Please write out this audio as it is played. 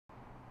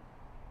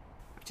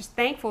just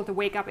thankful to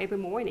wake up every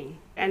morning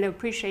and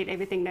appreciate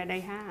everything that they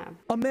have.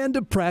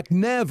 Amanda Prak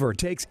never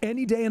takes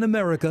any day in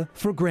America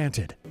for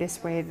granted.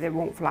 This way they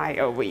won't fly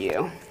over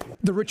you.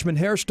 The Richmond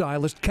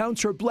hairstylist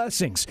counts her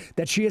blessings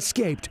that she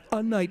escaped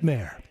a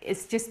nightmare.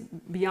 It's just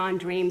beyond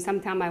dreams.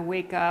 Sometimes I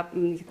wake up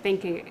and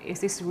thinking, is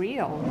this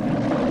real?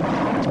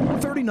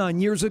 39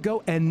 years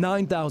ago and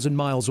 9,000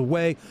 miles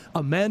away,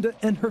 Amanda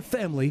and her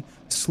family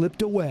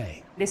slipped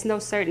away. There's no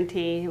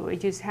certainty. We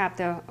just have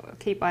to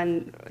keep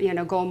on,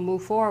 go and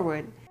move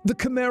forward. The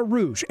Khmer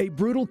Rouge, a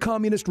brutal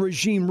communist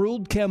regime,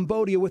 ruled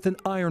Cambodia with an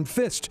iron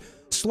fist,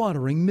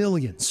 slaughtering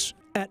millions.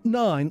 At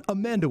 9,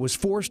 Amanda was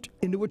forced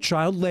into a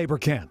child labor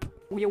camp.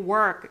 You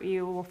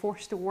were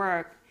forced to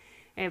work.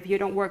 If you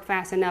don't work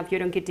fast enough, you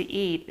don't get to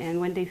eat. And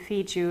when they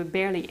feed you,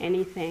 barely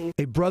anything.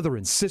 A brother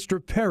and sister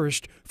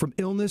perished from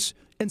illness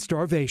and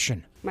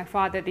starvation. My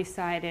father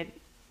decided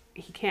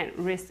he can't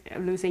risk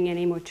losing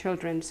any more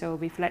children, so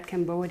we fled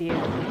Cambodia.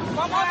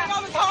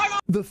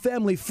 The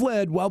family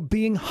fled while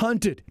being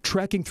hunted,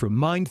 trekking through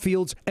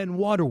minefields and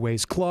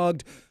waterways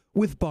clogged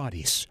with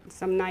bodies.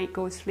 Some night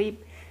go to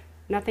sleep,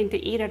 nothing to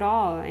eat at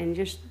all, and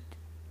just,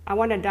 I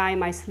want to die in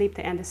my sleep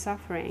to end the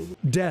suffering.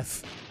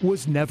 Death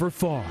was never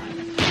far.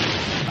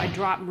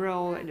 I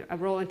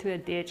roll into a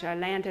ditch. I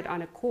landed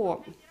on a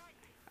corpse.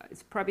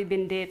 It's probably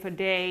been dead for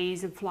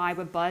days, and flies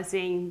were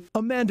buzzing.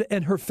 Amanda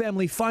and her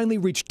family finally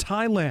reached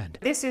Thailand.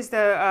 This is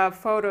the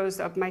photos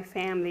of my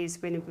families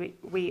when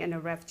we in a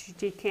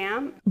refugee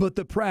camp. But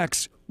the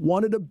Praks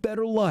wanted a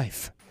better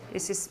life.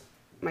 This is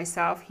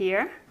myself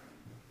here,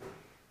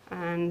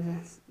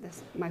 and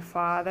that's my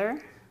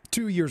father.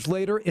 2 years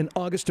later, in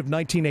August of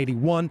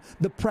 1981,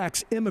 the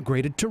Praks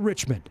immigrated to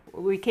Richmond.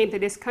 We came to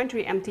this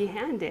country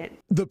empty-handed.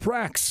 The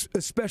Praks,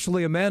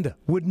 especially Amanda,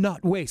 would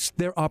not waste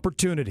their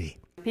opportunity.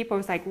 People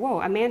was like,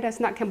 whoa, Amanda's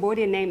not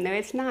Cambodian name. No,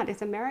 it's not.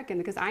 It's American,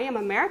 because I am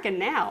American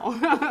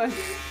now.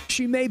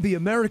 She may be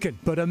American,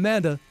 but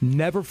Amanda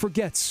never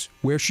forgets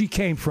where she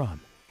came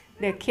from.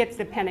 There are kids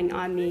depending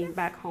on me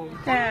back home.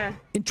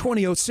 In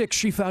 2006,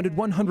 she founded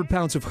 100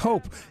 Pounds of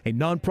Hope, a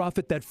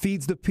nonprofit that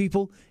feeds the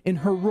people in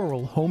her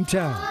rural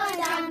hometown.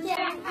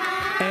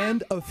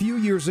 And a few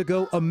years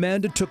ago,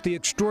 Amanda took the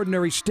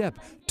extraordinary step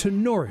to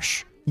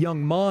nourish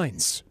young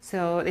minds.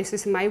 So this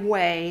is my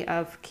way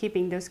of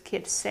keeping those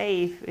kids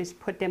safe, is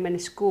put them in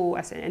school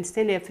as an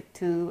incentive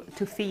to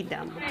feed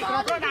them.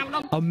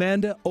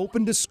 Amanda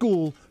opened a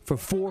school for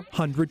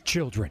 400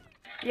 children.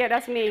 Yeah,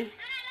 that's me.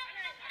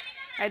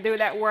 I do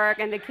that work,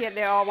 and the kids,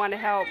 they all want to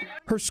help.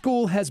 Her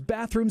school has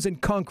bathrooms and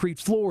concrete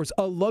floors,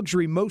 a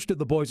luxury most of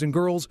the boys and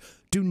girls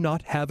do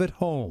not have at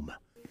home.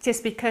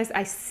 Just because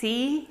I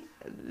see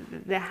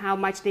how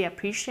much they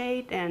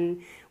appreciate,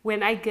 and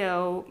when I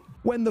go.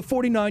 When the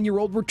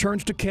 49-year-old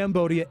returns to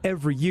Cambodia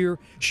every year,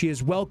 she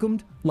is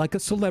welcomed like a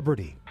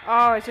celebrity.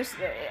 Oh, it's just,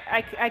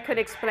 I could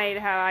explain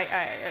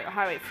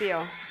how it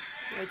feels.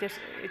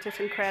 It's just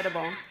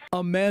incredible.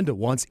 Amanda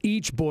wants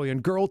each boy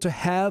and girl to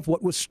have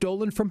what was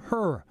stolen from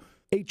her,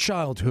 a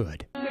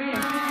childhood.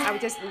 I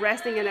was just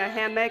resting in a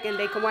hammock, and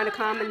they want to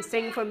come and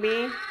sing for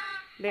me.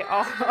 They're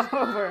all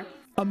over.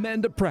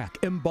 Amanda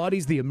Prak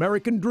embodies the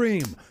American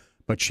dream,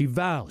 but she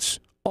vows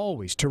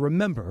always to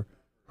remember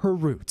her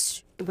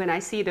roots. When I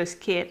see those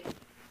kids,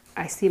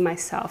 I see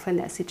myself in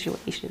that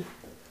situation.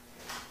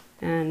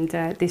 And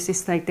this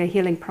is like the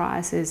healing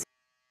process.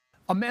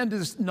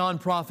 Amanda's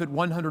nonprofit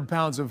 100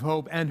 Pounds of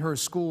Hope and her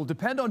school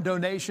depend on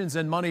donations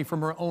and money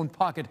from her own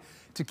pocket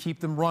to keep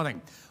them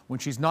running. When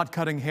she's not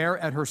cutting hair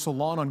at her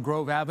salon on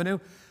Grove Avenue,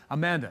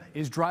 Amanda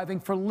is driving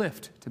for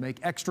Lyft to make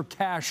extra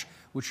cash,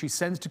 which she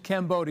sends to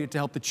Cambodia to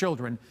help the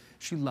children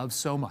she loves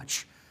so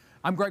much.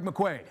 I'm Greg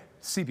McQuaid,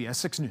 CBS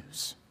 6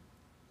 News.